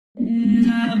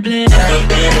I'm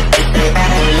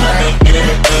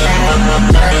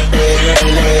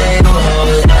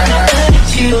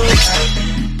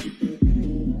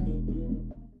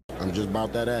just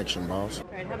about that action, boss. All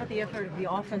right, how about the effort of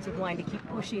the offensive line to keep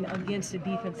pushing against the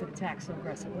defense that attacks so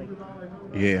aggressively?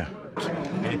 Yeah.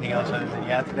 Anything else other than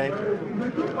yeah today?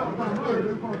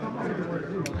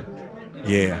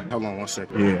 Yeah. Hold on one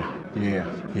second. Yeah.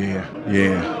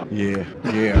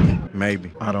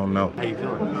 Maybe. I don't know. How you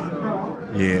feeling?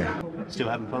 Yeah. Still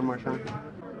having fun, Marshawn?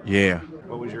 Yeah.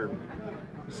 What was your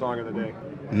song of the day?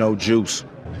 No juice.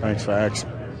 Thanks for asking.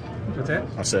 What's that?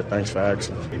 I said thanks for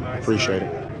asking. Appreciate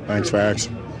it. Thanks for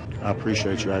asking. I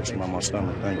appreciate you asking about my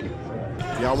stomach. Thank you.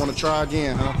 Y'all want to try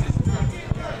again, huh?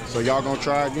 So y'all gonna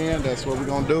try again? That's what we're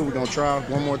gonna do. We're gonna try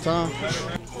one more time.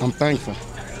 I'm thankful.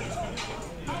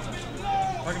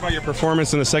 Talk about your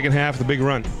performance in the second half, the big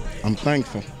run. I'm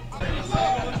thankful.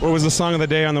 What was the song of the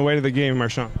day on the way to the game,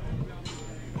 Marshawn?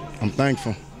 I'm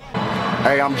thankful.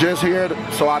 Hey, I'm just here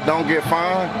so I don't get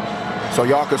fined. So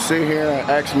y'all can sit here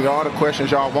and ask me all the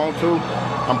questions y'all want to.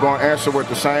 I'm going to answer with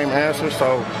the same answer,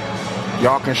 so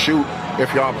y'all can shoot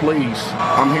if y'all please.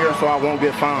 I'm here so I won't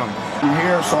get fined. I'm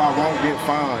here so I won't get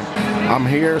fined. I'm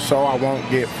here so I won't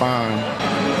get fined.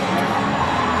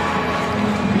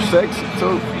 You sexy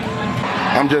too.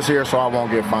 I'm just here so I won't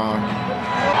get fined.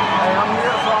 Hey, I'm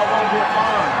here so I won't get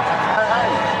fined. Hey,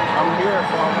 I'm here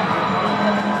so I won't get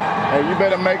fined. Hey, you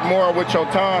better make more with your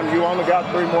time. You only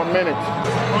got 3 more minutes.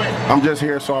 I'm just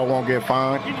here so I won't get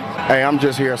fined. Hey, I'm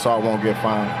just here so I won't get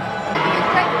fined.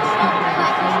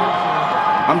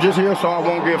 I'm just here so I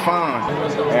won't get fined.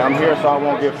 Hey, I'm here so I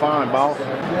won't get fined, boss.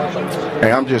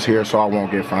 Hey, I'm just here so I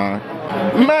won't get fined.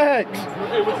 Max!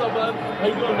 Hey, what's up, bud? How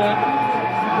you doing, man?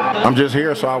 I'm just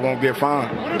here so I won't get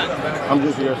fined. I'm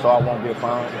just here so I won't get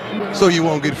fined. So you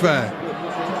won't get fined?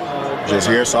 Just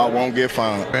here so I won't get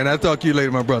fined. Man, I'll talk to you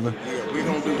later, my brother. Yeah, we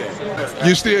gonna do that.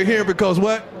 You still here because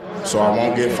what? So I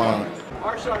won't get fined.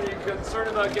 Marshawn, are you concerned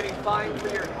about getting fined for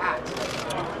your hat?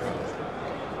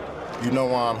 You know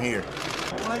why I'm here.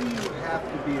 Why do you have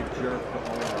to be a jerk to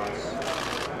all of us?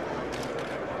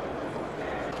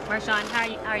 Marshawn, how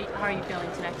are you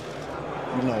feeling today?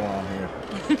 You know why I'm here.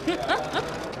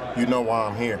 You know why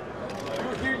I'm here.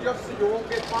 You're here just so you won't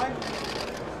get fined?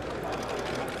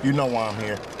 You know why I'm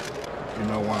here. You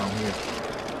know why I'm here.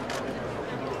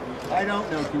 I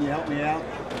don't know. Can you help me out?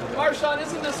 Marshawn,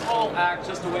 isn't this whole act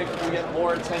just a way for you to get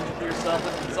more attention for yourself?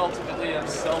 And it's ultimately a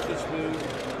selfish move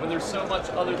when there's so much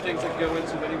other things that go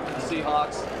into winning for the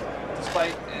Seahawks,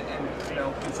 despite and you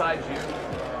know, besides you.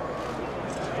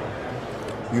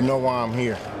 You know why I'm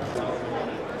here.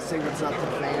 Say what's up to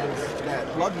fans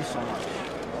that love you so much.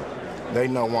 They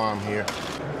know why I'm here.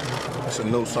 It's a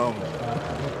new song. New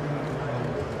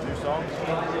song?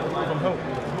 From who?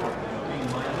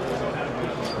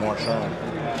 Marshawn.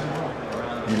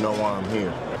 You know why I'm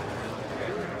here.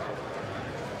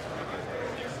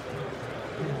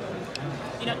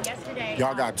 You know, yesterday.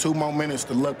 Y'all got 2 more minutes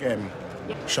to look at me.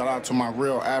 Shout out to my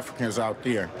real Africans out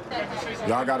there.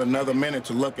 Y'all got another minute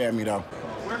to look at me though.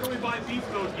 Where can we buy Beast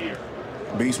Mode gear?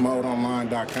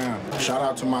 BeastModeOnline.com. Shout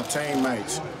out to my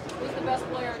teammates. Who's the best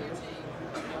player on your team?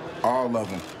 All of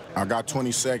them. I got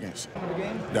 20 seconds.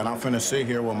 Then I'm finna sit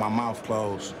here with my mouth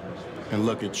closed and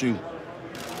look at you.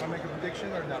 Want to make a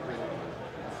prediction or not really?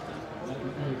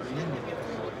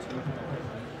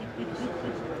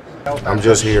 I'm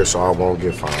just here so I won't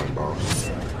get fined, boss.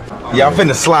 Yeah, I'm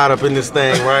finna slide up in this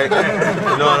thing, right?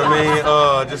 You know what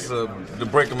I mean? Just to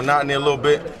break the monotony a little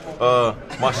bit.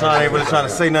 Marshawn ain't really trying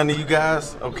to say nothing to you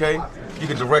guys, okay? You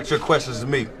can direct your questions to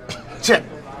me. Check.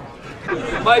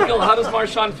 Michael, how does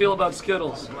Marshawn feel about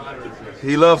Skittles?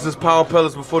 He loves his power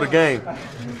pellets before the game,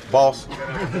 boss.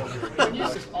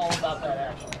 It's all about that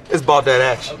action. It's about that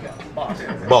action.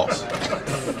 Okay, Boss.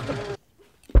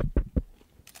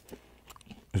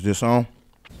 Is this on?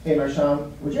 Hey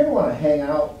Marshawn, would you ever want to hang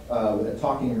out with a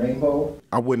talking rainbow?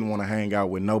 I wouldn't want to hang out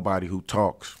with nobody who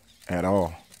talks at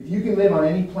all. If you could live on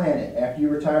any planet after you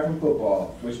retire from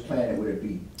football, which planet would it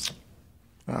be?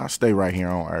 I'll stay right here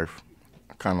on Earth.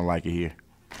 I kind of like it here.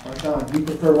 Marshawn, do you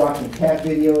prefer watching cat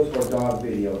videos or dog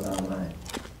videos online?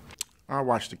 I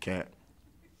watch the cat.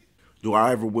 Do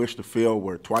I ever wish the field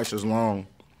were twice as long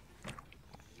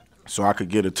so I could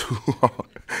get a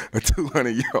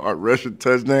 200-yard rushing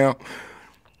touchdown?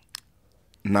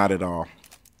 Not at all.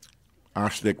 I'll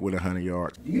stick with 100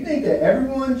 yards. Do you think that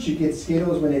everyone should get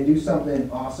Skittles when they do something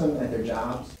awesome at their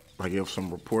jobs? Like if some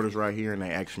reporters right here and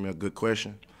they ask me a good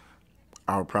question,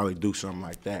 I would probably do something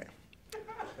like that.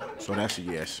 So that's a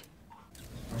yes.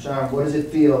 Marshawn, what does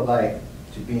it feel like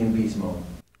to be in beast mode?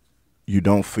 You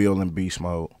don't feel in beast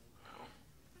mode.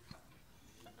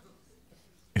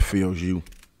 fulfills you.